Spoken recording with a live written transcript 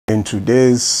In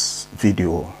today's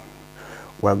video,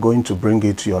 we're going to bring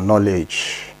you to your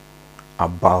knowledge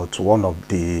about one of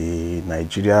the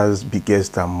Nigeria's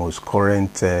biggest and most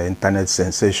current internet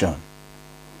sensation.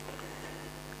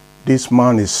 This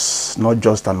man is not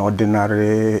just an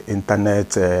ordinary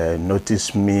internet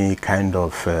notice me kind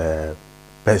of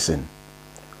person.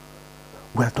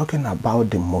 We are talking about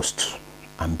the most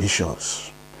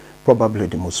ambitious, probably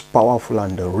the most powerful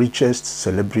and the richest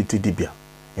celebrity dibia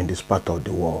in this part of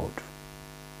the world.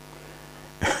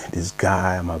 This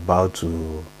guy I'm about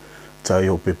to tell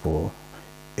you people,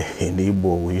 in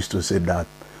Igbo we used to say that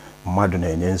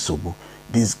Madune Nyensobu.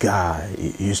 This guy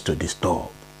he used to disturb.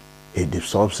 He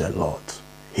disturbs a lot.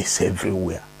 He's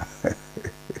everywhere.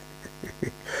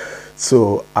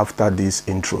 So after this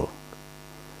intro,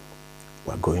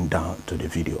 we're going down to the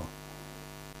video.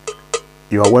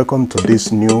 You are welcome to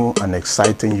this new and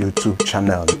exciting YouTube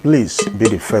channel. Please be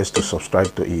the first to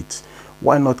subscribe to it.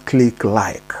 Why not click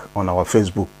like on our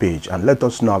Facebook page and let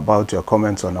us know about your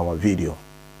comments on our video.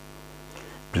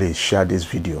 Please share this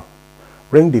video.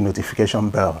 Ring the notification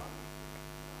bell.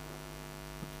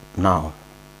 Now,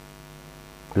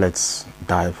 let's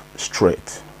dive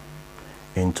straight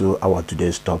into our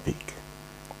today's topic.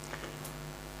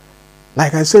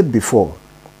 Like I said before,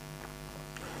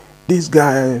 this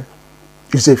guy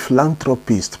is a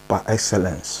philanthropist par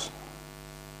excellence.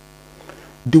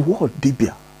 The word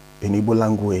dibia in Igbo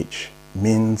language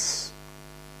means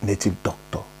native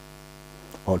doctor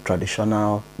or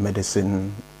traditional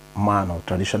medicine man or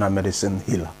traditional medicine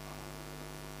healer.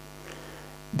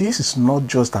 This is not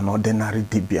just an ordinary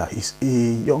dibia. He's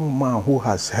a young man who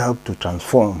has helped to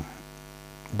transform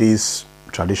this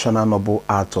traditional noble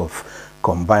art of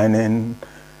combining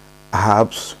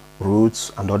herbs,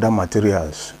 roots and other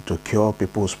materials to cure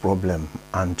people's problem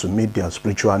and to meet their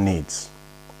spiritual needs.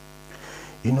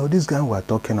 You know, this guy we're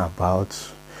talking about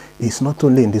is not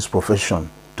only in this profession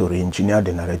to re-engineer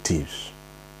the narratives.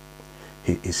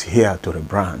 He is here to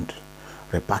rebrand,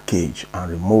 repackage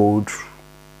and remold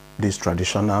this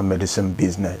traditional medicine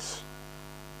business.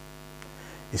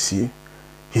 You see,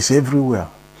 he's everywhere.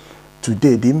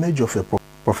 Today, the image of a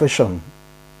profession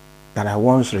that I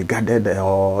once regarded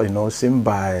or seen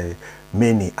by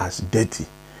many as dirty,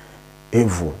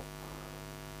 evil,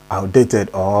 outdated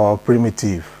or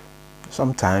primitive,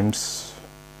 sometimes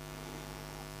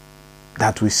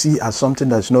that we see as something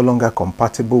that's no longer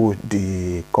compatible with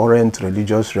the current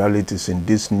religious realities in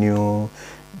this new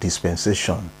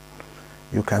dispensation.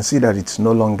 You can see that it's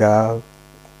no longer,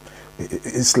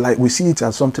 it's like we see it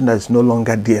as something that is no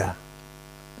longer there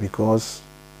because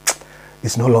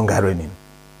it's no longer raining.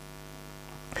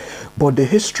 But the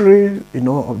history,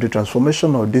 of the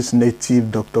transformation of this native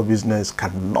doctor business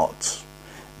cannot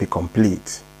be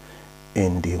complete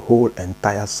in the whole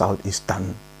entire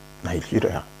southeastern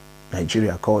Nigeria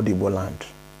called Igbo land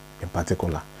in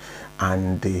particular,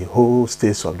 and the whole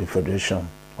states of the Federation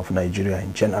of Nigeria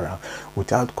in general,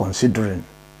 without considering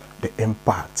the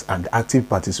impact and active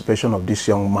participation of this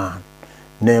young man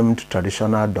named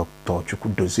traditional Dr.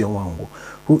 Chukwudozie Nwangu,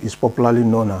 who is popularly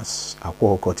known as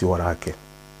Akwa Okoti Warake.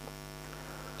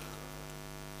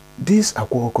 This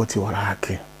Akwa Okoti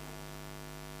Warake,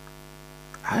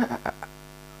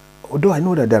 although I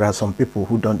know that there are some people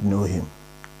who don't know him,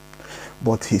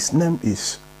 but his name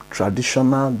is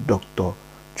traditional Dr.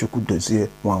 Chukwudozie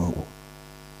Nwangu.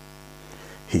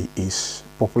 He is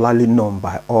popularly known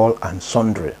by all and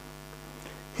sundry.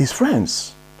 His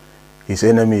friends, his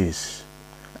enemies,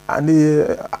 and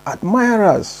the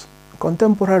admirers,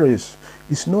 contemporaries,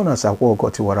 is known as Akwa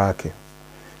Okoti Warake,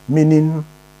 meaning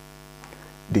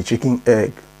the chicken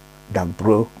egg that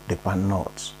broke the pan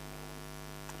nuts.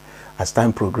 As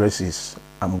time progresses,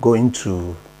 I'm going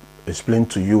to explain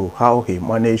to you how he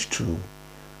managed to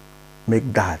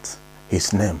make that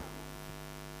his name.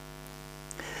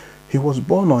 He was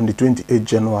born on the 28th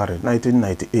January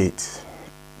 1998.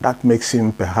 That makes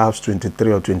him perhaps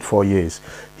 23 or 24 years.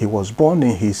 He was born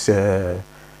in his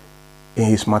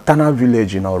maternal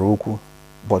village in Oroku,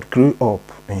 but grew up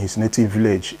in his native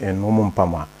village in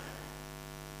Umumpama.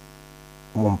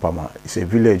 Umumpama is a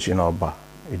village in Oba,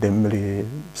 Idemili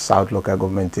South local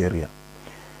government area.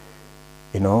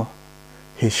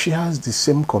 He shares the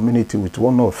same community with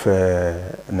one of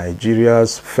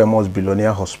Nigeria's famous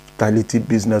billionaire hospitality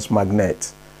business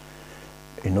magnates.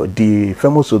 The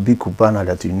famous Obi Kubana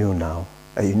that you know now.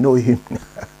 You know him.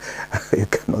 You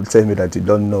cannot tell me that you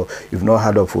don't know. You've not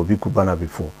heard of Obi Kubana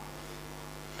before.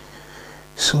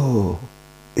 So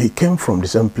he came from the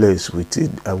same place with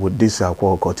this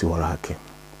Akwa Okoti Warake.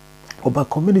 Oba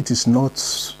community is not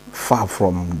far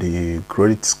from the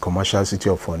great commercial city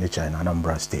of Onitsha in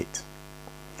Anambra State.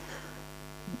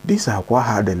 This Akwa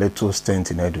had a little stint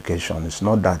in education. It's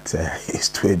not that he's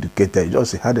too educated.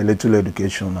 Just he had a little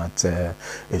education at a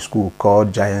school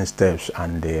called Giant Steps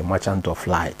and the Merchant of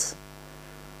Light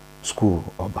School,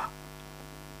 Oba.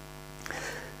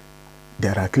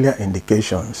 There are clear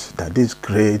indications that this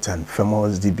great and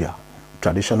famous Dibia,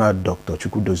 traditional doctor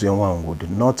Chukwudozie Nwangu,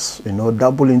 did not,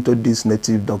 dabble into this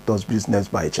native doctor's business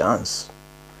by chance.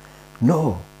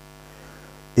 No.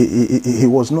 He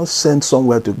was not sent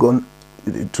somewhere to go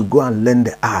and learn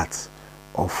the art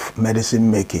of medicine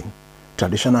making,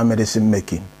 traditional medicine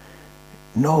making.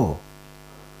 No.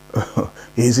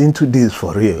 He's into this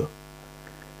for real.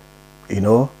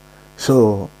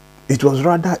 So it was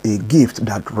rather a gift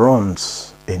that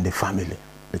runs in the family.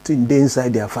 The thing they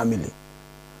inside their family.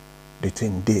 The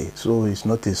thing they. So he's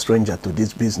not a stranger to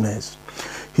this business.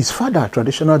 His father,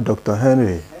 traditional Dr.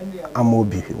 Henry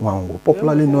Amobi Nwangu,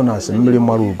 popularly known as Mmiri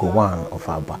Mara Ugo I of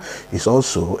Aba, is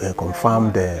also a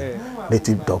confirmed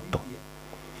native doctor.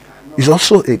 He's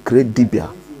also a great dibia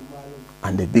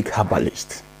and a big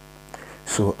herbalist.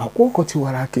 So Akwa Okoti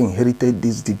Waraki inherited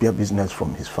this dibia business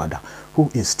from his father,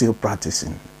 who is still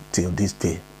practicing till this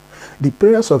day. The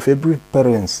prayers of every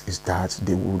parent is that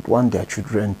they would want their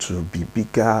children to be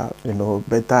bigger,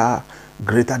 better,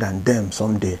 greater than them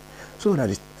someday. So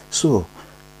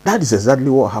that is exactly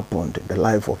what happened in the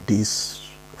life of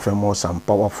this famous and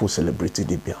powerful celebrity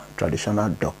dibia, traditional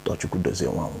doctor Chukwudozie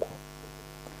Nwangu.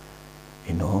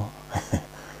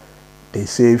 They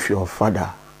say if your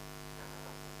father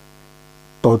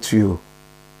taught you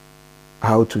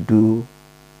how to do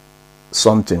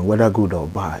something, whether good or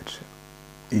bad,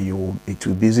 it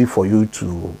will be easy for you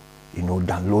to,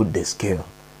 download the skill.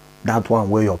 That one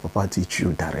where your papa teach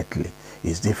you directly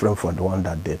is different from the one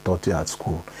that they taught you at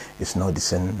school. It's not the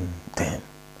same thing,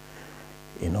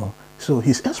 So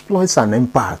his exploits and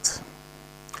impact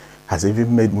has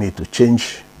even made me to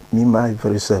change my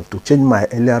very self, to change my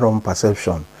earlier on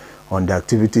perception on the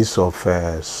activities of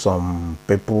some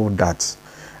people that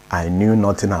I knew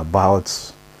nothing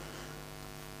about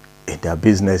in their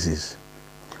businesses.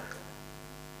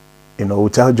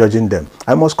 Without judging them.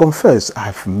 I must confess,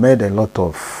 I've made a lot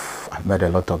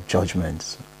of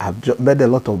judgments. I've made a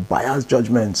lot of biased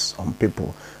judgments on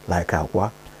people like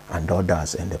Akwa and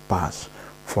others in the past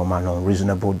from an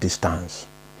unreasonable distance.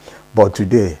 But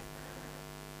today,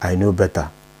 I know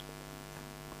better.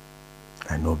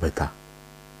 I know better.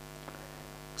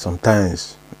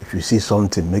 Sometimes, if you see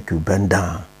something make you bend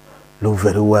down, look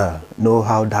very well, know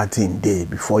how that thing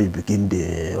did before you begin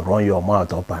to run your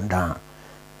mouth up and down.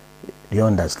 Do you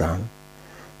understand?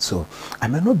 So, I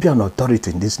may not be an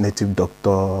authority in this native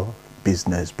doctor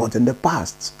business, but in the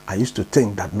past, I used to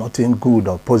think that nothing good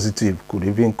or positive could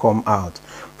even come out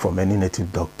from any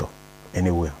native doctor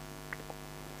anywhere.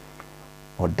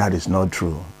 But that is not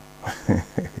true.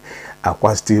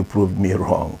 Akwa still proved me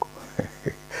wrong.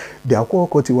 The Akwa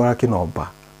Okoti Waraki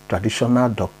Oba, traditional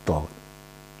doctor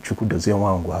Chukwudozie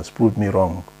Nwangu, has proved me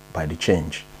wrong by the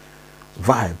change,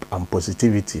 vibe and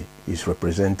positivity he's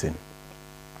representing.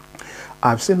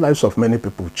 I've seen lives of many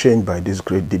people changed by this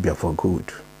great dibia for good.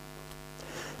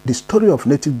 The story of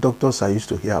native doctors I used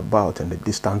to hear about in the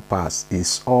distant past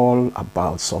is all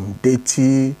about some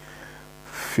dirty,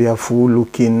 fearful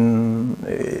looking,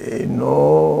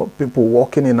 people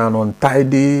walking in an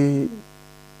untidy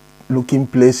looking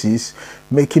places,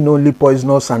 making only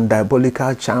poisonous and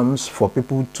diabolical charms for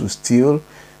people to steal,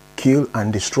 kill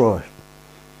and destroy.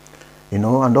 And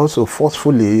also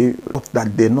forcefully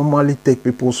that they normally take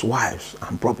people's wives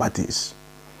and properties.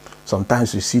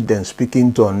 Sometimes you see them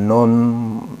speaking to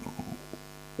unknown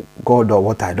God or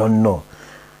what I don't know,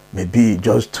 maybe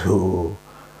just to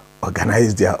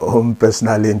organize their own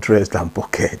personal interest and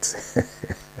pockets.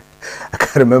 I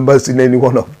can't remember seeing any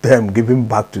one of them giving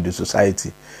back to the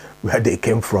society where they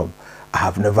came from. I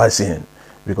have never seen,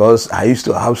 because I used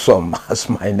to have some as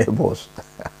my neighbors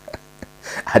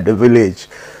at the village.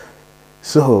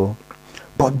 So,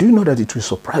 but do you know that it will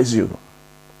surprise you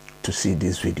to see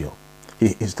this video?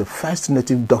 He is the first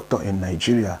native doctor in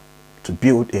Nigeria to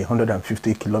build a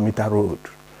 150-kilometer road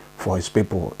for his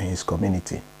people in his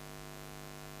community.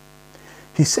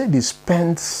 He said he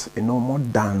spent more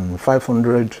than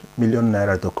 500 million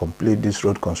naira to complete this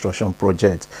road construction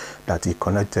project that he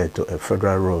connected to a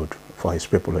federal road for his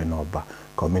people in Oba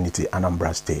community,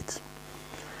 Anambra State.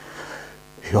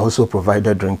 He also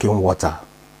provided drinking water,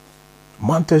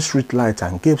 mounted street lights,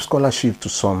 and gave scholarship to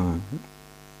some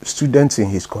students in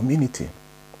his community.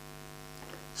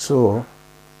 So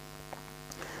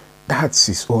that's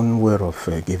his own way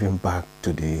of giving back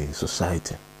to the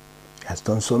society. He has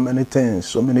done so many things,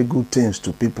 so many good things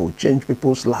to people, changed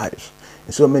people's lives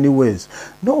in so many ways.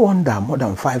 No wonder more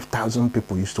than 5,000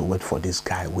 people used to wait for this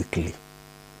guy weekly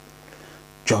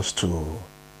just to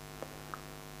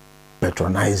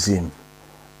patronize him,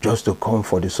 just to come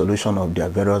for the solution of their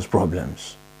various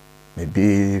problems,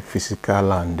 maybe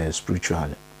physical and spiritual.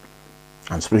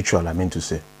 And spiritual, I mean to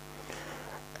say.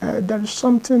 There is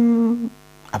something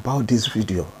about this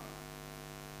video,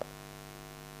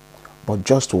 but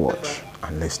just watch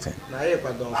and listen.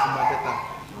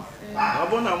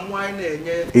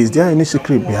 Is there any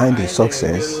secret behind his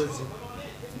success?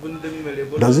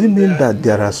 Does it mean that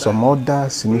there are some other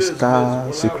sinister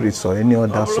secrets or any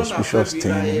other suspicious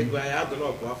thing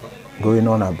going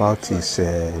on about his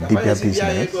Dibia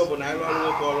business?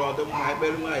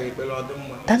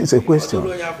 That is a question.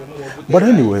 But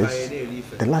anyways,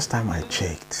 the last time I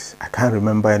checked, I can't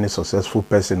remember any successful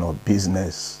person or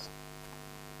business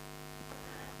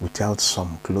without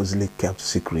some closely kept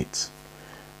secrets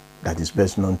that is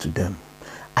best known to them.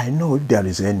 I know if there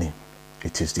is any,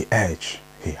 it is the edge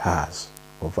he has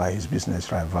over his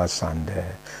business rivals and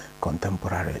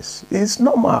contemporaries. It's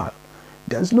normal.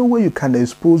 There's no way you can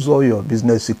expose all your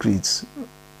business secrets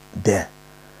there.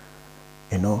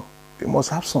 You know, you must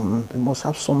have some. You must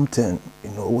have something. You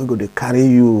know, we're going to carry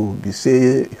you. They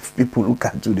say, if people look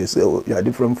at you, they say, "Oh, you are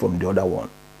different from the other one."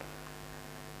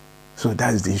 So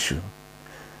that's the issue.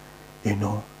 You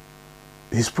know,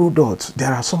 his products.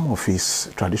 There are some of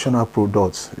his traditional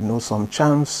products. You know, some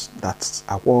charms that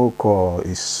Akwa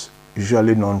is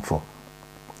usually known for.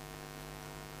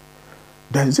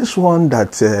 There is this one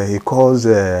that he calls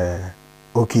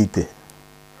Okite.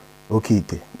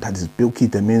 Okite. That is,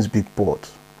 Okite means big pot.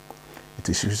 It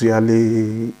is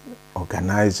usually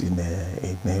organized in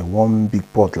a one big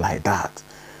pot like that,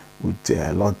 with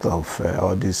a lot of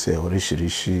all this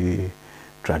Orishirishi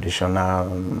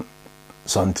traditional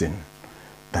something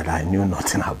that I knew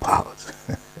nothing about.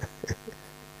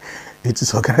 It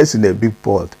is organized in a big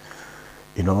pot,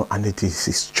 you know, and it is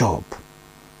his job.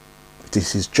 It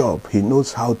is his job. He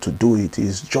knows how to do it.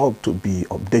 His job to be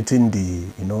updating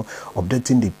the, you know,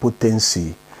 updating the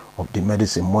potency of the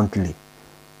medicine monthly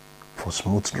for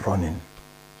smooth running.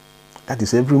 That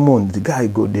is every month. The guy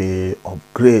go to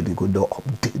upgrade, go to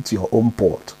update your own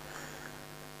pot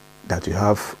that you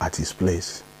have at his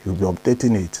place. He'll be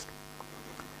updating it.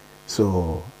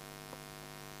 So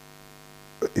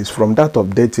it's from that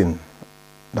updating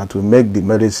that will make the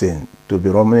medicine to be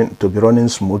running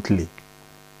smoothly.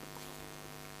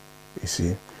 You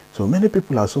see, so many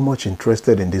people are so much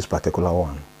interested in this particular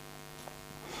one.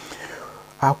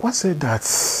 Akwa said that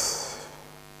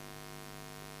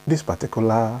this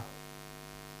particular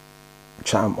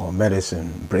charm or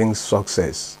medicine brings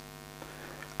success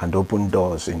and open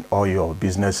doors in all your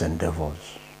business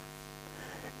endeavors,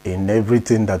 in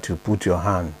everything that you put your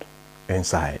hand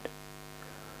inside.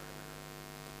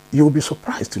 You will be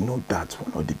surprised to know that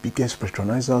one of the biggest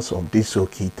patronizers of these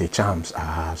Okite charms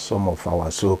are some of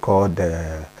our so-called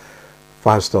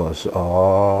pastors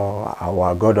or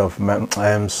our God of men,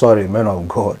 men of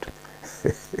God,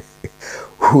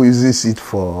 who uses it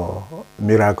for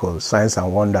miracles, signs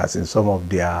and wonders in some of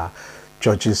their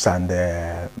churches and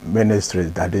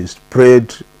ministries that is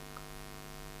prayed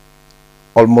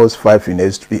almost five in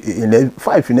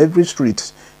every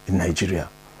street in Nigeria.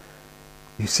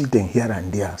 You see them here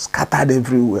and there, scattered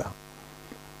everywhere.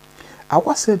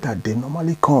 Akwa said that they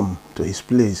normally come to his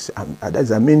place, and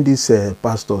I mean these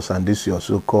pastors and these your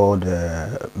so-called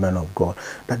men of God,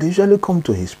 that they usually come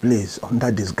to his place under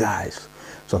disguise.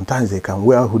 Sometimes they can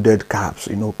wear hooded caps,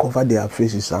 you know, cover their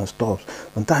faces and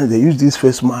stuff. Sometimes they use this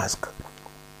face mask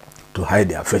to hide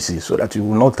their faces so that you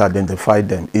will not identify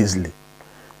them easily.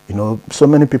 You know, so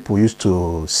many people used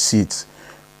to sit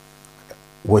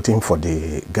waiting for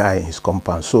the guy in his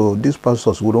compound. So these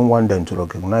pastors wouldn't want them to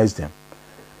recognize them.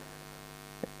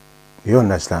 You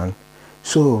understand?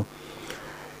 So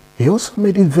he also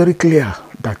made it very clear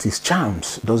that his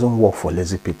charms doesn't work for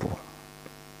lazy people.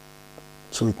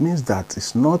 So it means that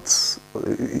it's not,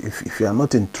 if you are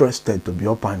not interested to be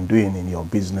up and doing in your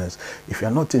business, if you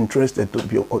are not interested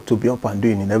to be up and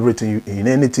doing in everything, in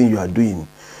anything you are doing,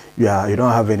 you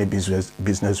don't have any business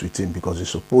with him, because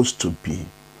it's supposed to be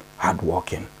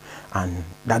hardworking, and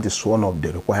that is one of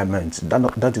the requirements.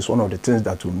 That is one of the things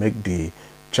that will make the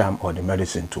charm or the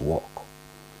medicine to work.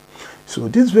 So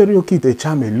this very Okite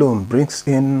charm alone brings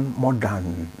in more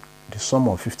than the sum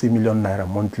of 50 million naira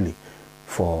monthly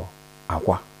for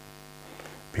Akwa,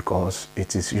 because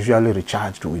it is usually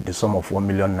recharged with the sum of 1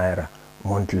 million naira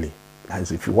monthly.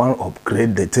 As if you want to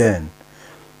upgrade the thing,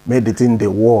 make the thing they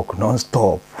work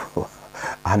non-stop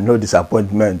and no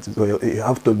disappointment. So you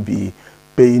have to be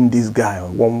paying this guy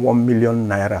 1 million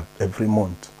naira every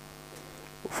month.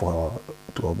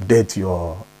 to update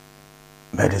your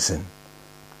medicine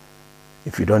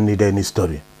if you don't need any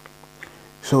story.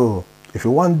 So if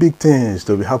you want big things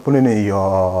to be happening in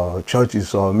your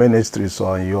churches or ministries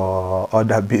or your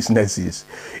other businesses,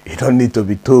 you don't need to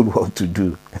be told what to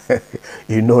do.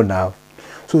 You know now.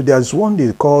 So there's one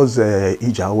they call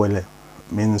Ijawele,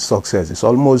 means success. It's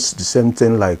almost the same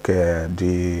thing like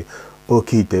the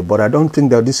Okite, but I don't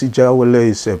think that this Ijawele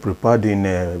is prepared in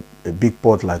a big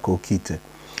pot like Okite.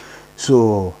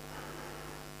 So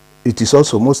it is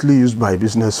also mostly used by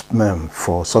businessmen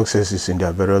for successes in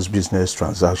their various business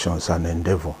transactions and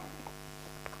endeavor.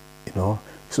 You know,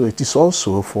 so it is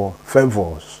also for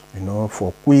favors, you know,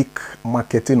 for quick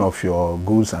marketing of your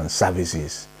goods and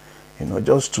services, you know,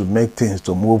 just to make things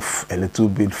to move a little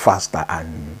bit faster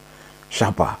and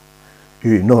sharper.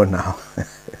 You know now.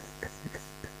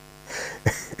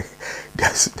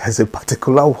 There's a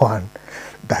particular one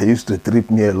that used to trip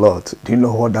me a lot. Do you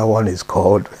know what that one is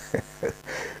called?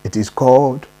 It is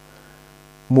called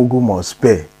Mugu Must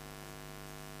Pay.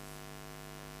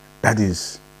 That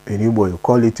is, in Igbo you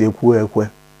call it Ekwe Ekwe.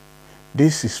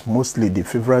 This is mostly the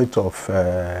favorite of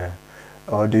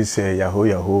all these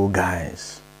Yahoo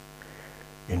guys.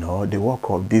 You know, the work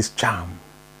of this charm,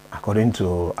 according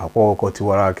to Akwa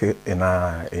Okotiwarake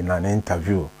in an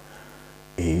interview,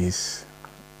 is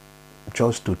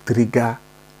just to trigger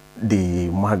the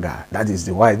MAGA, that is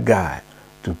the white guy,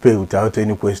 to pay without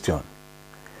any question.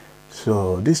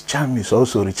 So this charm is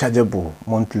also rechargeable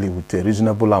monthly with a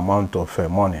reasonable amount of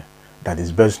money that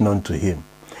is best known to him.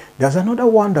 There's another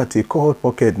one that he called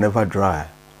Pocket Never Dry,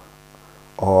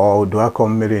 or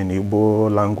Duakomere in Igbo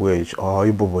language, or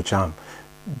Igbo charm.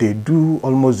 They do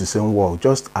almost the same work,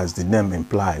 just as the name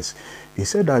implies. He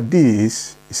said that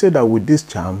with this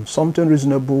charm, something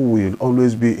reasonable will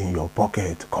always be in your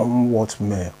pocket, come what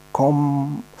may,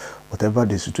 come whatever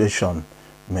the situation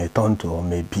may turn to or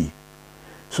may be.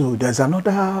 So there's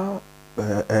another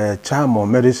charm or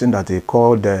medicine that they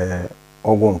call the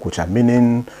Ogonkucha,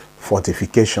 meaning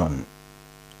fortification,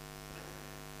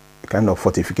 a kind of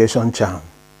fortification charm.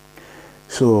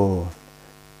 So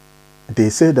they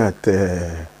say that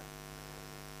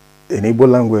in Igbo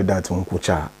language that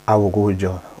Nkucha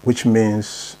Awogojo, which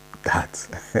means that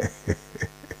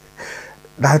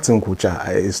that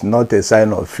Nkucha is not a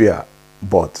sign of fear,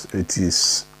 but it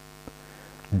is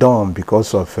done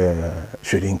because of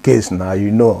should in case now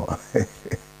you know.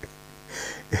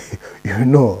 You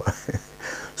know.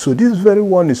 So this very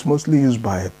one is mostly used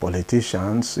by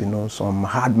politicians, you know, some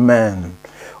hard men,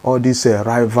 all these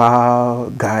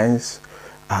rival guys,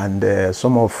 and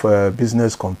some of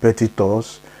business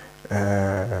competitors. You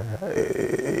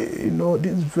know,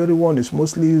 this very one is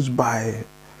mostly used by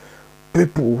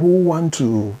people who want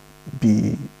to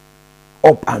be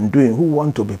up and doing, who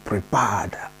want to be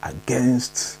prepared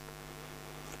against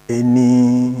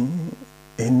any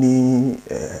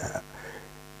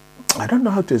I don't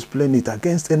know how to explain it,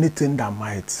 against anything that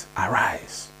might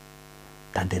arise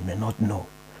that they may not know.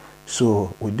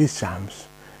 So with these charms,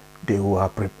 they were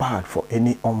prepared for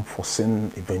any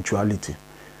unforeseen eventuality.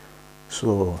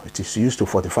 So it is used to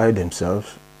fortify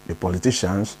themselves. The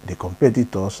politicians, the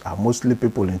competitors are mostly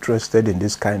people interested in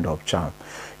this kind of charm.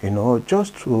 You know,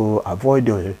 just to avoid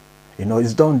the, you know,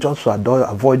 it's done just to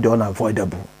avoid the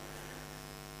unavoidable.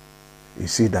 You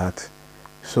see that?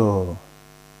 So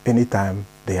anytime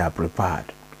they are prepared.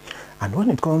 And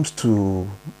when it comes to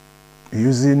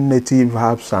using native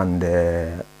herbs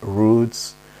and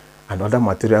roots and other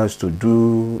materials to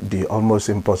do the almost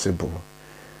impossible,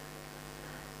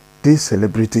 this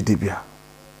celebrity Dibia,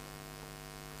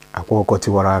 Akwa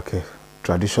Okotiwarake,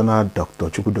 traditional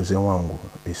Dr. Chukwudozie Nwangu,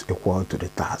 is equal to the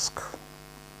task.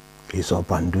 He's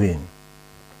up and doing.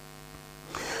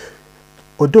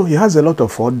 Although he has a lot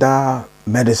of other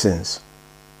medicines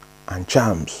and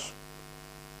charms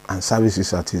and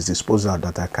services at his disposal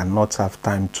that I cannot have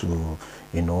time to,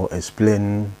 you know,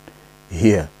 explain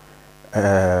here,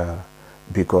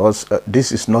 because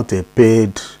this is not a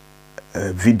paid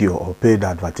video or paid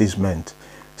advertisement.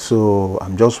 So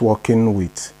I'm just working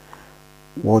with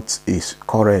what is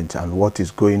current and what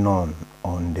is going on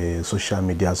the social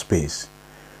media space.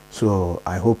 So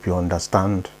I hope you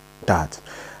understand that.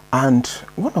 And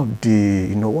one of the,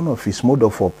 you know, one of his mode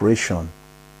of operation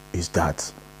is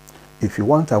that if you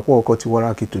want Akwa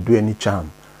Okotiwarake to do any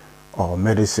charm or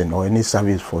medicine or any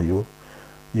service for you,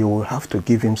 you will have to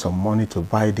give him some money to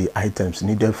buy the items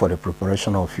needed for the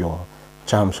preparation of your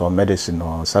charms or medicine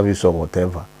or service or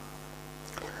whatever.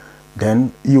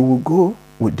 Then you will go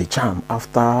with the charm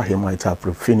after he might have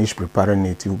finished preparing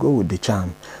it. You go with the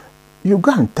charm. You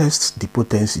go and test the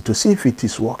potency to see if it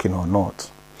is working or not.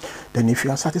 Then if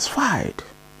you are satisfied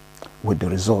with the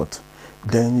result,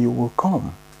 then you will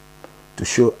come to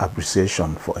show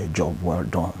appreciation for a job well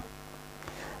done.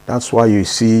 That's why you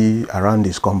see around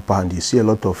this compound, you see a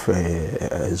lot of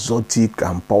exotic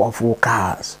and powerful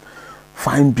cars,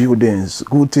 fine buildings,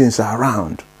 good things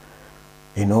around,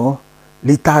 you know,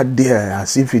 littered there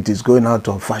as if it is going out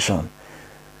of fashion,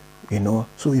 you know.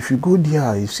 So if you go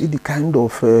there, you see the kind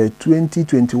of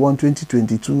 2021,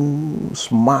 2022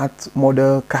 smart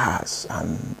model cars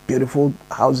and beautiful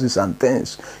houses and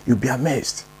things, you'll be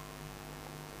amazed.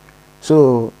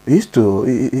 So he used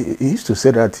to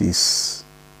say that his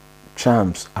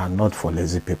charms are not for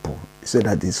lazy people. He said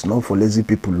that it's not for lazy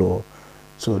people, Lord.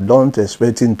 So don't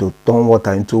expect him to turn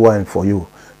water into wine for you.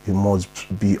 You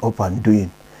must be up and doing.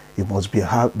 You must be a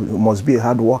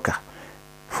hard worker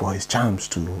for his charms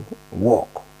to work.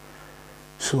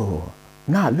 So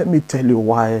now let me tell you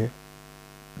why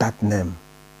that name.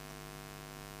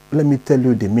 Let me tell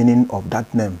you the meaning of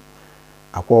that name,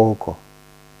 Akwaoko.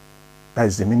 That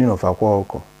is the meaning of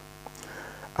Akwaoko.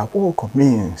 Akwaoko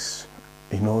means,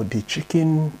 you know, the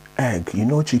chicken egg. You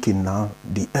know chicken now,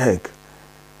 the egg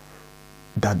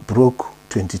that broke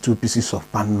 22 pieces of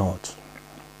palm nut.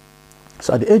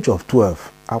 So at the age of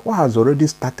 12, Akwa has already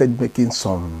started making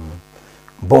some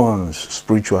bones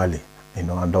spiritually, you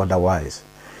know, and otherwise.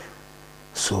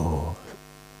 So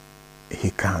he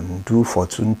can do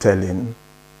fortune telling,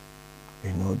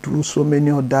 you know, do so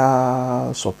many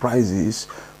other surprises,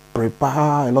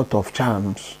 prepare a lot of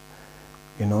charms,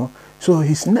 you know. So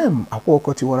his name,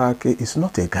 Akwaoko Tiwarake, is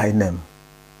not a guy name.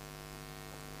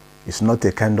 It's not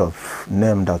a kind of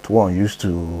name that one used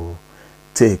to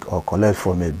take or collect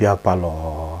from a beer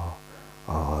parlor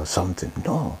or something.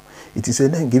 No, it is a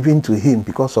name given to him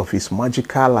because of his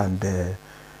magical and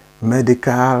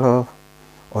medical,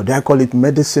 or they call it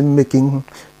medicine making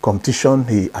competition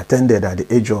he attended at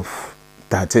the age of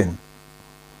 13.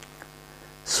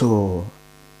 So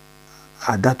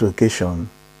at that occasion,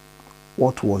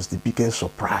 what was the biggest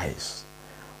surprise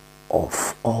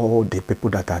of all the people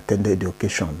that attended the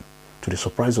occasion? To the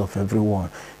surprise of everyone,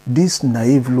 this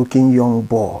naive looking young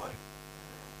boy,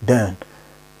 then,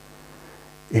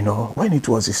 you know, when it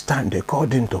was his time, they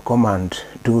called him to come and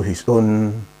do his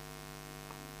own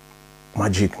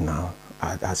magic now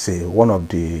as one of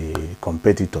the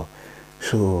competitor.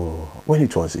 So when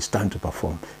it was his time to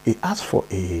perform, he asked for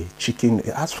a chicken,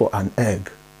 he asked for an egg,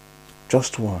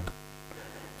 just one,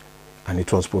 and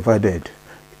it was provided.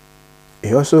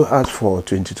 He also asked for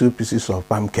 22 pieces of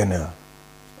palm kernel.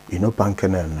 You know palm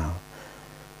kernel now,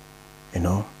 you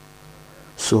know.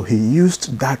 So he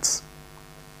used that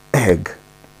egg,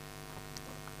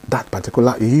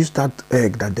 he used that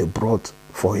egg that they brought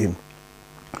for him.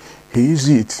 He used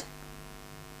it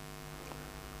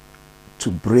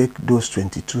to break those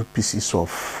 22 pieces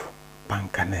of palm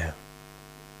kernel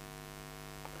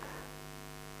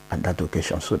at that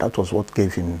occasion. So that was what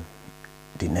gave him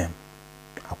the name,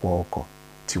 Akwaoko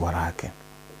Tiwarake.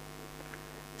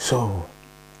 So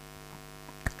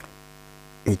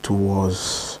it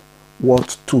was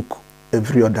what took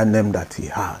every other name that he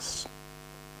has.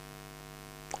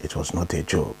 It was not a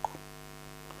joke.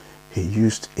 He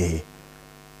used an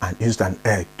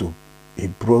egg he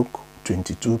broke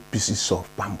 22 pieces of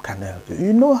palm kernel.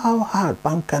 You know how hard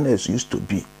palm kernels used to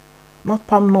be. Not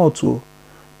palm nuts,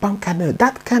 palm kernel.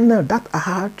 That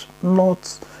hard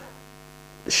nut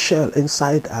shell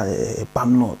inside a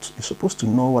palm nut. You're supposed to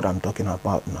know what I'm talking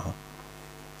about now.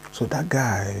 So that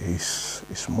guy is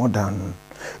more than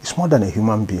a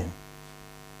human being.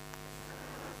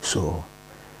 So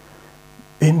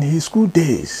in his school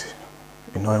days,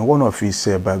 you know, in one of his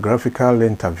biographical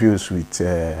interviews with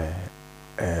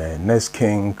Next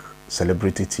King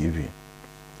Celebrity TV.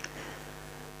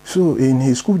 So in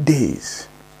his school days,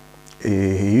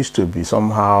 he used to be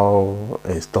somehow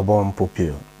a stubborn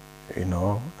pupil, you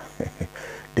know.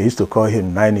 They used to call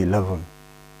him 9/11.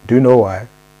 Do you know why?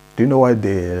 Do you know why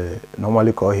they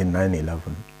normally call him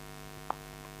 9/11?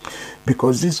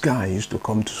 Because this guy used to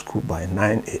come to school by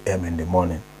 9 a.m. in the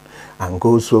morning and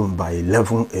goes home by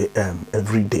 11 a.m.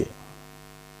 every day.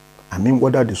 I mean,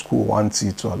 whether the school wants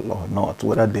it or not,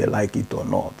 whether they like it or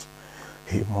not,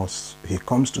 he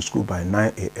comes to school by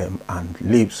 9 a.m. and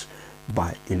leaves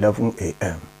by 11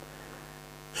 a.m.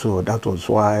 So that was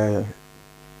why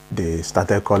they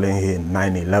started calling him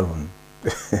 9/11.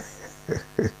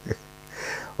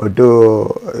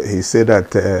 Although he said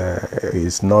that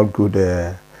he's not good,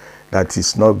 that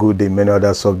he's not good in many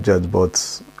other subjects,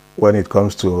 but when it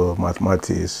comes to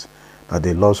mathematics, that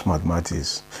they lost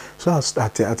mathematics. So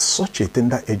at such a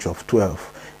tender age of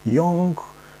 12, young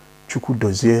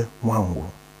Chukwudozie Nwangu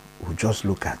will just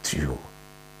look at you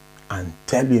and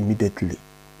tell you immediately,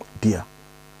 idea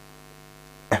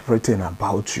everything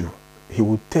about you. He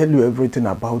will tell you everything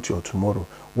about your tomorrow,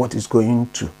 what is going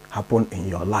to happen in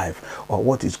your life, or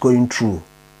what is going through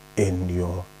in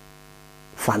your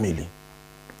family,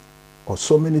 or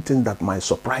so many things that might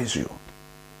surprise you.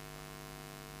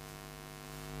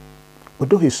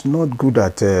 Although he's not good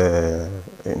at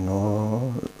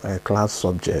class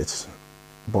subjects,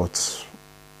 but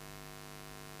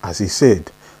as he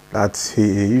said, that he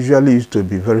usually used to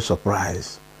be very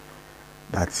surprised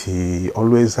that he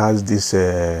always has this,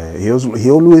 he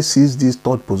always sees this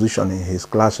third position in his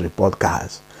class report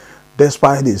cards,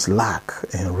 despite his lack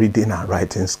in reading and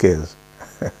writing skills.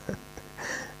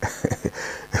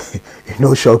 It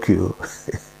no shock you.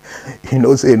 You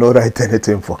know, say no write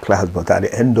anything for class, but at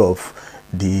the end of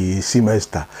the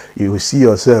semester, you will see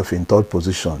yourself in third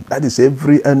position. That is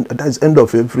end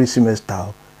of every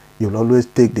semester. You'll always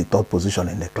take the third position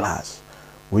in the class,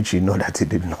 which you know that he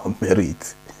did not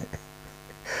merit.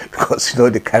 Because you know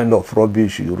the kind of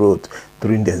rubbish you wrote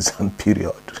during the exam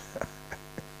period.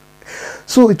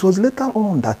 So it was later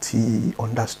on that he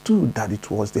understood that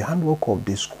it was the handwork of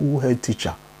the school head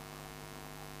teacher.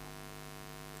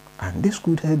 And this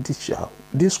school head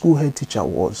teacher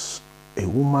was a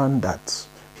woman that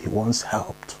he once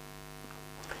helped.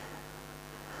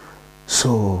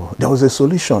 So there was a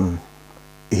solution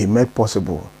he made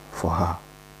possible for her.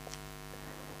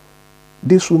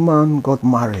 This woman got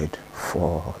married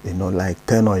for, like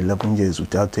 10 or 11 years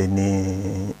without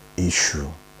any issue.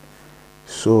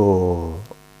 So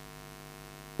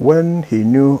when he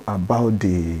knew about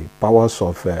the powers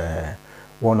of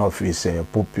one of his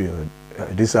pupils,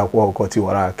 this Akwa Okoti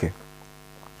Warake.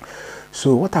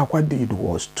 So what Akwa did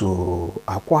was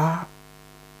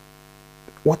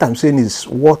what I'm saying is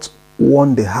what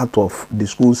won the heart of the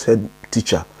school's head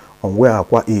teacher on where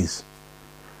Akwa is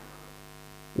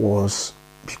was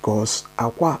because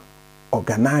Akwa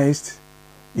organized,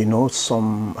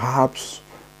 some herbs,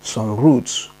 some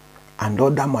roots, and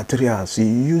other materials. He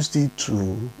mixed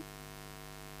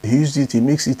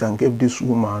it and gave this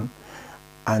woman,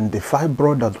 and the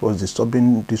fibroid that was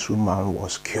disturbing this woman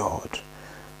was cured.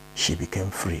 She became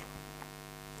free.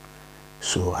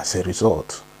 So as a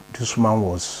result, this woman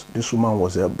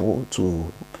was able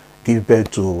to give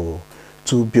birth to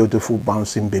 2 beautiful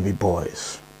bouncing baby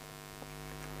boys.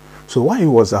 So while he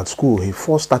was at school, he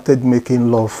first started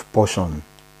making love potion.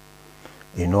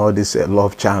 This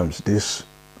love charms, this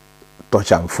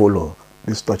touch and follow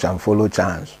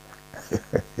charms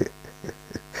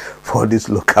for these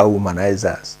local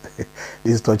womanizers,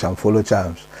 these touch and follow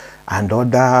charms, and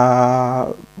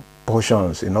other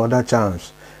potions in other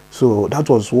charms. So that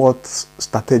was what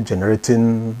started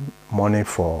generating money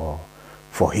for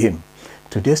him,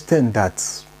 to the extent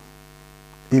that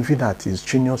even at his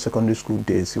junior secondary school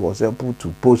days, he was able to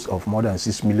boast of more than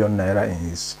 6 million naira in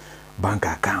his bank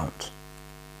account.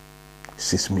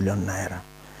 6 million naira.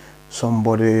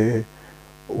 Somebody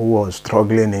who was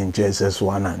struggling in JSS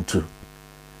 1 and 2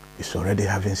 is already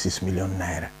having 6 million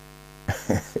naira.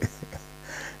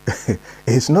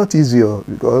 It's not easier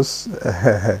because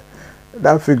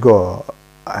that figure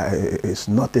is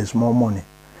not a small money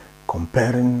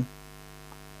comparing,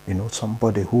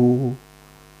 somebody who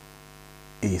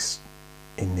is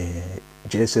in a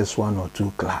JSS 1 or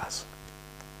 2 class.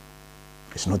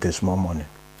 It's not a small money.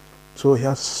 So he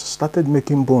has started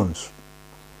making bones.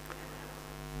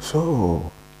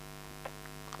 So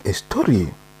a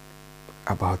story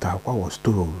about Akwa was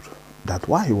told that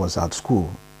while he was at school,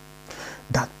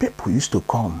 that people used to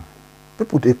come.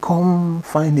 People, they come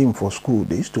find him for school.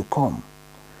 They used to come,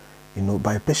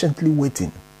 by patiently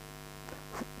waiting.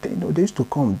 They used to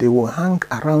come. They will hang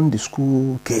around the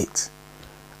school gate.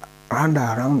 They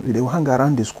will hang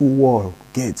around the school wall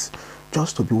gates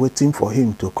just to be waiting for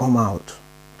him to come out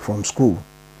from school,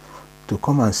 to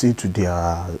come and see to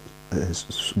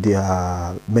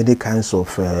their many kinds of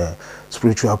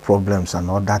spiritual problems and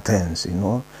other things,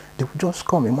 They would just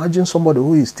come. Imagine somebody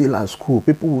who is still at school.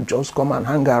 People would just come and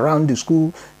hang around the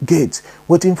school gate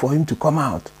waiting for him to come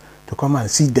out, to come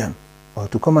and see them or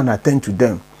to come and attend to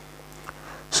them.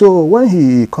 So when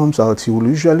he comes out, he will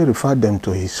usually refer them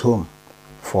to his home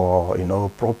for,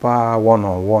 proper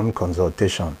one-on-one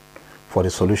consultation for the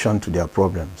solution to their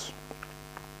problems.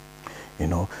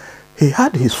 He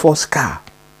had his first car.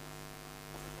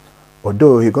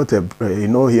 Although he got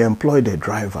he employed a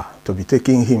driver to be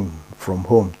taking him from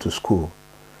home to school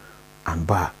and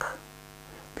back,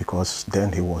 because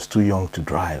then he was too young to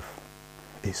drive.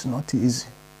 It's not easy.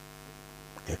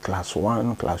 A class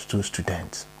 1, class 2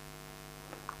 student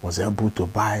was able to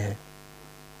buy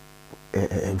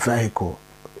a vehicle,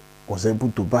 was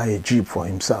able to buy a Jeep for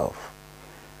himself.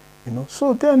 You know,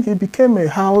 so then he became a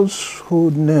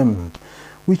household name,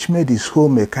 which made his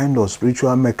home a kind of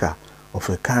spiritual mecca of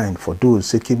a kind for those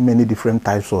seeking many different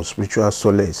types of spiritual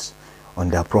solace on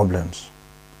their problems.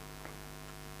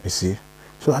 You see?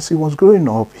 So as he was growing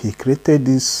up, he created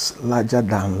this larger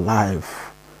than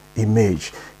life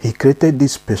image. He created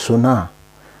this persona,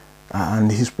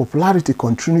 and his popularity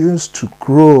continues to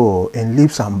grow in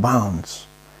leaps and bounds.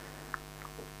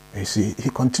 You see,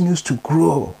 he continues to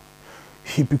grow.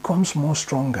 He becomes more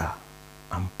stronger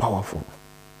and powerful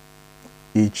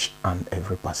each and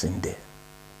every passing day.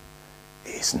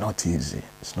 It's not easy.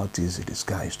 It's not easy. This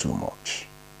guy is too much.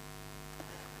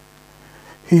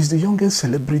 He's the youngest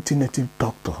celebrity native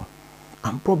doctor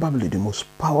and probably the most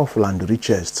powerful and the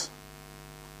richest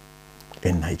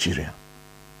in Nigeria.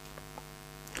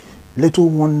 Little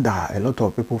wonder a lot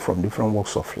of people from different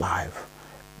walks of life,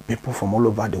 people from all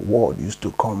over the world used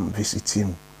to come visit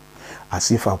him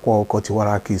as if Akwa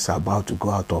Okoti is about to go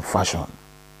out of fashion.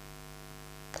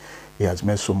 He has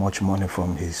made so much money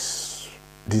from this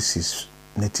is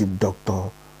native doctor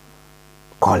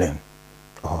calling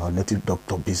or native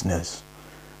doctor business.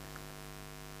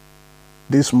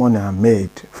 This money are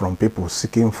made from people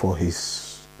seeking for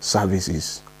his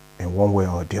services in one way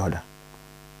or the other.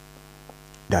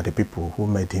 They are the people who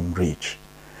made him rich.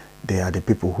 They are the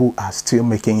people who are still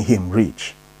making him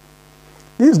rich.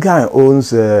 This guy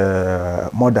owns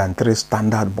more than 3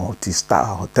 standard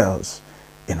multi-star hotels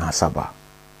in Asaba,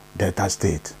 Delta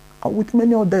State, and with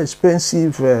many other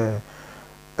expensive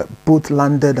both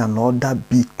landed and other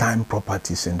big-time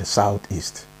properties in the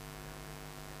southeast.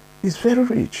 He's very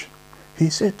rich.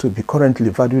 He's said to be currently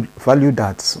valued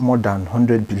at more than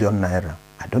 100 billion naira.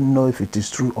 I don't know if it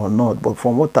is true or not, but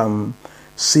from what I'm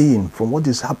seeing, from what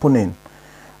is happening,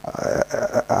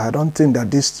 I don't think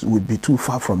that this would be too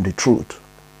far from the truth.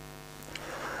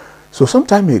 So some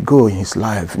time ago in his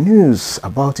life, news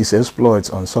about his exploits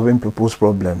on solving people's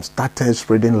problems started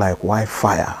spreading like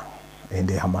wildfire in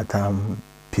the Harmattan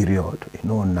period. You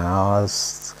know, now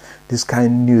this kind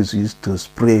of news used to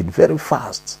spread very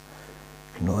fast.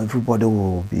 You know, everybody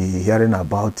will be hearing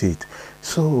about it.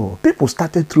 So people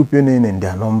started trooping in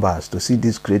their numbers to see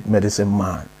this great medicine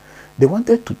man. They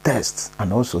wanted to test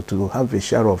and also to have a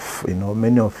share of, you know,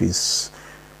 many of his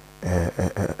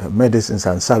medicines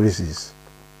and services.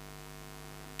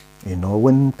 You know,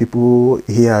 when people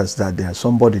hear that there's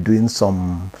somebody doing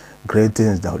some great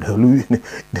things, that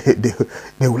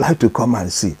they would like to come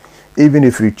and see. Even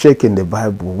if you check in the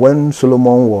Bible, when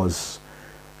Solomon was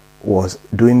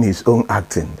doing his own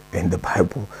acting in the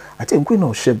Bible, I think Queen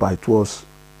of Sheba, it was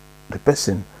the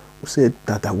person who said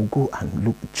that I will go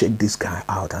and check this guy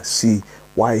out and see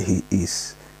why he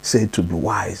is said to be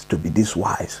wise, to be this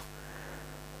wise.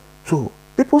 So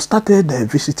people started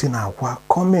visiting Akwa,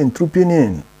 coming, trooping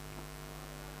in.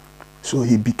 So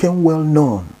he became well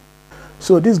known.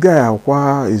 So this guy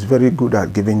Akwa is very good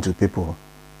at giving to people.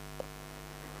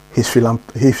 His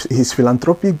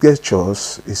philanthropic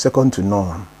gestures is second to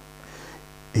none.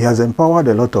 He has empowered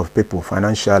a lot of people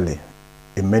financially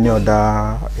in many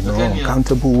other, you know,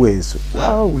 uncountable ways.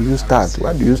 How will you start?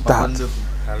 Where do you start?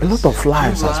 A lot of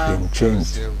lives has been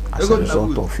changed as a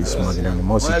result of his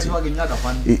magnanimosity.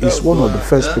 He is one of the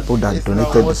first people that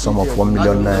donated the sum of 1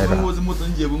 million naira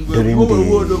during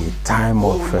the time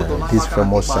of this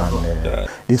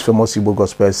famous Igbo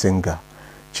gospel singer,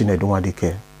 Chinedu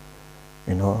Nwadike.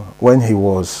 You know, when he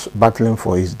was battling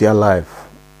for his dear life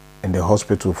in the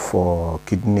hospital for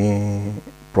kidney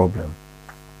problem.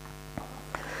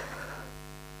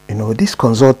 You know, this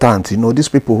consultant, you know, these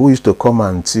people who used to come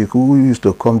and see, who used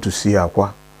to come to see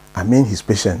Akwa, I mean his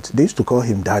patient, they used to call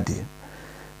him daddy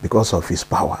because of his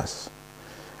powers.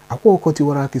 Akwa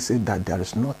Okoti said that there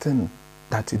is nothing,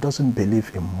 that he doesn't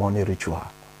believe in money ritual,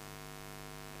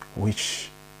 which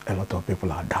a lot of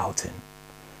people are doubting.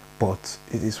 But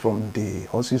it is from the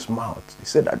horse's mouth. He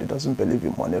said that he doesn't believe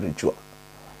in money ritual.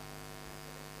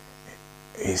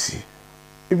 You see,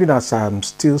 even as I'm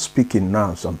still speaking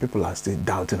now, some people are still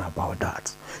doubting about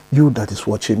that. You that is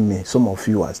watching me, some of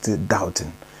you are still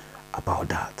doubting about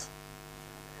that.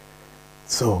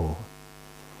 So,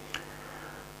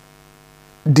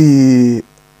 the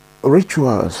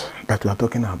rituals that we are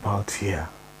talking about here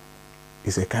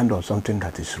is a kind of something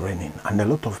that is reigning. And a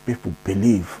lot of people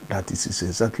believe that this is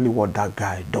exactly what that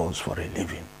guy does for a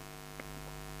living.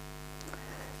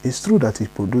 It's true that he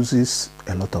produces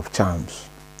a lot of charms.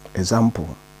 Example,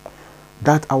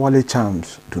 that hourly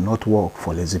charms do not work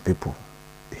for lazy people.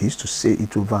 He used to say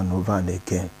it over and over and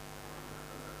again.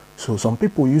 So some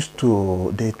people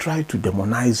they try to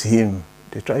demonize him.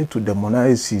 They try to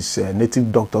demonize his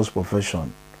native doctor's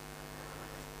profession.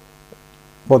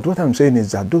 But what I'm saying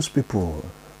is that those people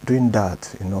doing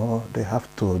that, you know, they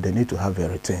need to have a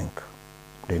rethink.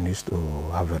 They need to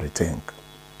have a rethink.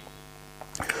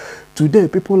 Today,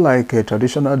 people like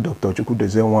traditional Dr.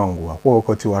 Chukwudeze Nwangwu,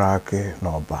 Akwaokotiwarake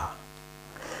Noba,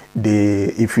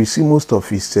 if you see most of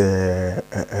his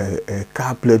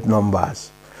car plate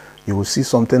numbers, you will see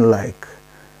something like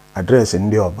address in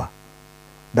the Oba.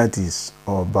 That is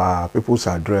Oba people's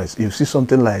address. You see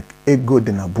something like Ego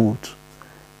in a boot.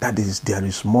 That is, there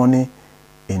is money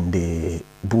in the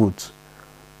boot.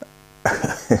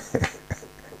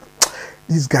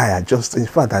 This guy, in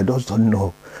fact, I just don't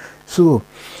know. So,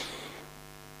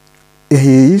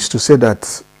 he used to say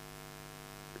that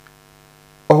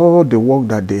all the work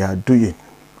that they are doing,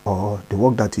 or the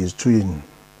work that he is doing,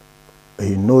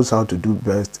 he knows how to do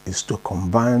best is to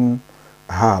combine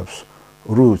herbs,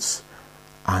 roots,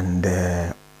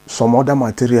 and some other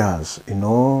materials, you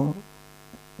know,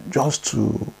 just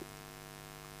to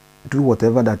do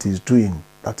whatever that he's doing,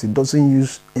 that he doesn't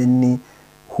use any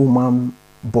human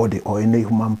body or any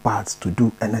human parts to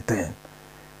do anything.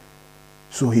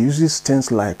 So he uses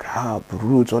things like herb,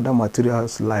 roots, other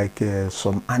materials like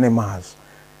some animals,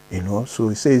 you know. So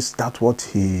he says that's what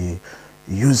he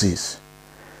uses.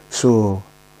 So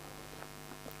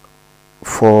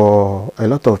for a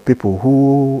lot of people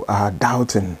who are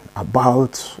doubting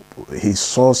about his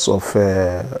source of,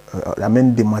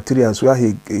 the materials, where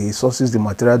he sources the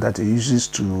material that he uses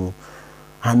to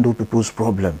handle people's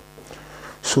problem.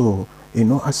 So, you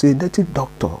know, as a native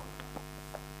doctor,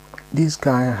 this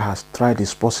guy has tried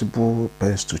his possible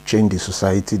best to change the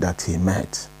society that he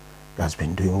met. He has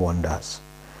been doing wonders.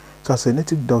 So as a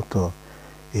native doctor,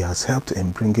 he has helped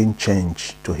in bringing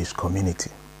change to his community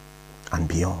and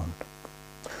beyond.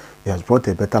 He has brought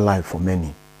a better life for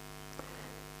many.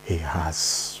 He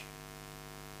has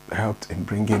helped in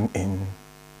bringing in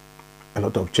a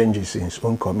lot of changes in his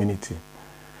own community.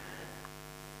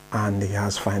 And he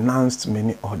has financed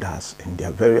many others in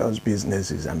their various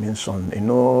businesses. I mean, some, you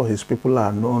know, his people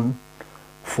are known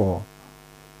for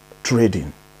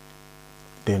trading.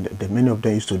 Many of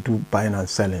them used to do buying and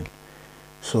selling.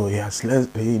 So he has,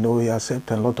 he has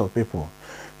helped a lot of people.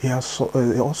 He has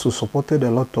also supported a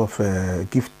lot of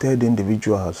gifted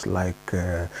individuals like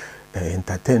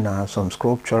entertainers, some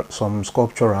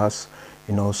sculpturers,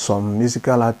 you know, some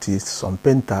musical artists, some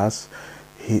painters.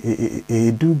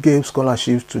 He gave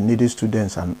scholarships to needy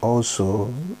students and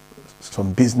also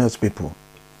some business people.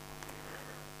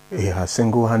 He has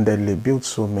single-handedly built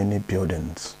so many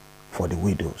buildings for the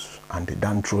widows and the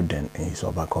downtrodden in his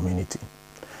Oba community,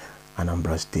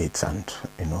 Anambra State, and,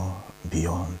 you know,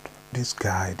 beyond. This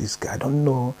guy, I don't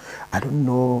know,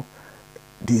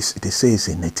 this, they say he's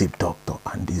a native doctor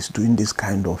and he's doing this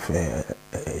kind of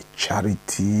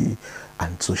charity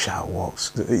and social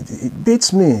works. It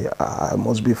beats me, I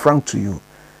must be frank to you.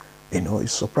 You know, it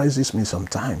surprises me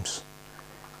sometimes.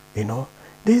 You know,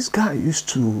 this guy used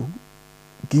to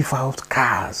give out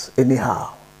cars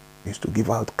anyhow. He used to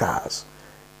give out cars.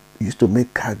 He used to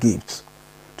make car gifts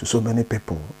to so many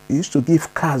people. He used to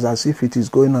give cars as if it is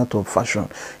going out of fashion.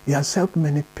 He has helped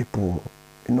many people,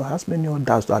 you know, has many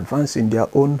others to advance in their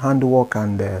own handwork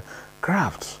and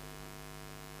crafts.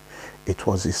 It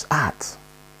was his art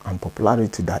and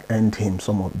popularity that earned him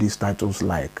some of these titles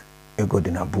like Ego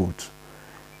in a boot,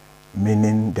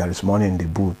 meaning there is money in the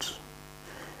boot.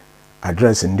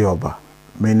 Address in the Oba,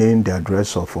 meaning the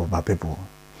address of Oba people.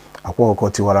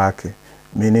 Akwaokotiwarake,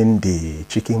 meaning the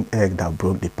chicken egg that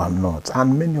broke the palm nuts,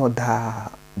 and many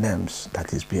other names that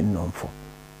he's being known for.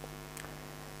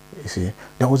 You see,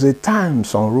 there was a time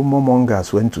some rumor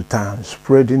mongers went to town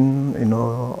spreading, you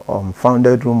know,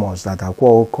 unfounded rumors that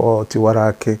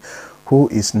Akwaokotiwarake, who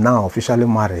is now officially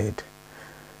married,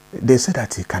 they said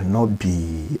that he cannot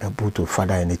be able to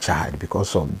father any child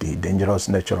because of the dangerous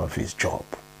nature of his job.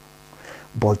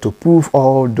 But to prove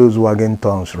all those wagging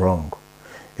tongues wrong,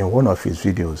 in one of his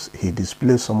videos, he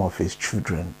displayed some of his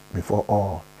children before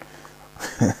all.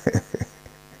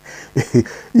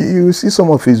 You see some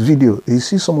of his video, you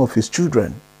see some of his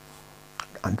children,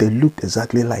 and they looked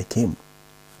exactly like him.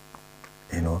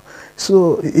 You know,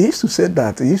 so he used to say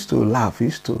that, he used to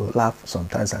laugh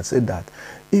sometimes and say that,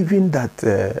 even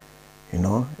that, you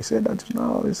know, he said that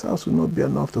now his house will not be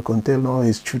enough to contain all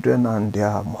his children and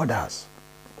their mothers.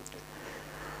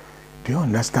 Do you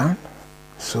understand?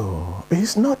 So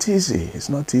it's not easy, it's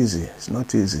not easy, it's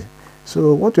not easy.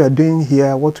 So what we are doing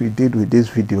here, what we did with this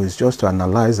video is just to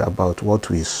analyze about what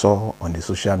we saw on the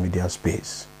social media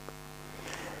space.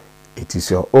 It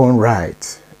is your own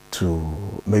right to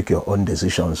make your own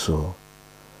decisions, so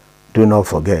do not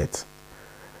forget,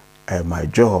 my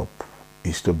job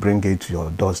is to bring it to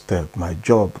your doorstep. My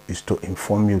job is to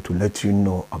inform you, to let you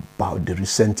know about the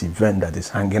recent event that is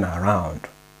hanging around.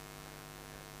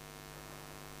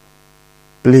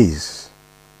 Please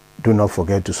do not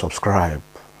forget to subscribe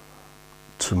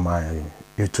to my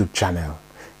YouTube channel.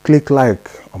 Click like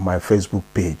on my Facebook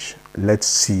page. Let's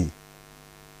see.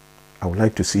 I would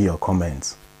like to see your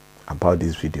comments about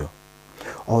this video.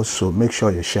 Also, make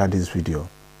sure you share this video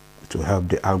to help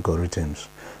the algorithms.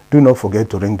 Do not forget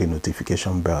to ring the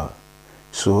notification bell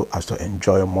so as to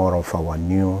enjoy more of our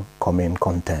new coming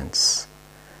contents.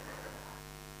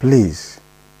 Please,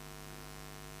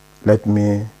 let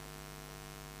me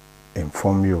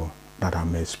inform you that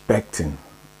I'm expecting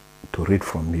to read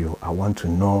from you. I want to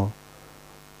know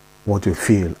what you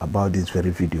feel about this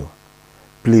very video.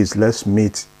 Please, let's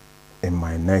meet in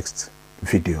my next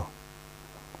video.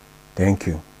 Thank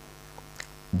you.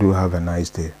 Do have a nice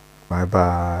day. Bye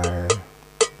bye.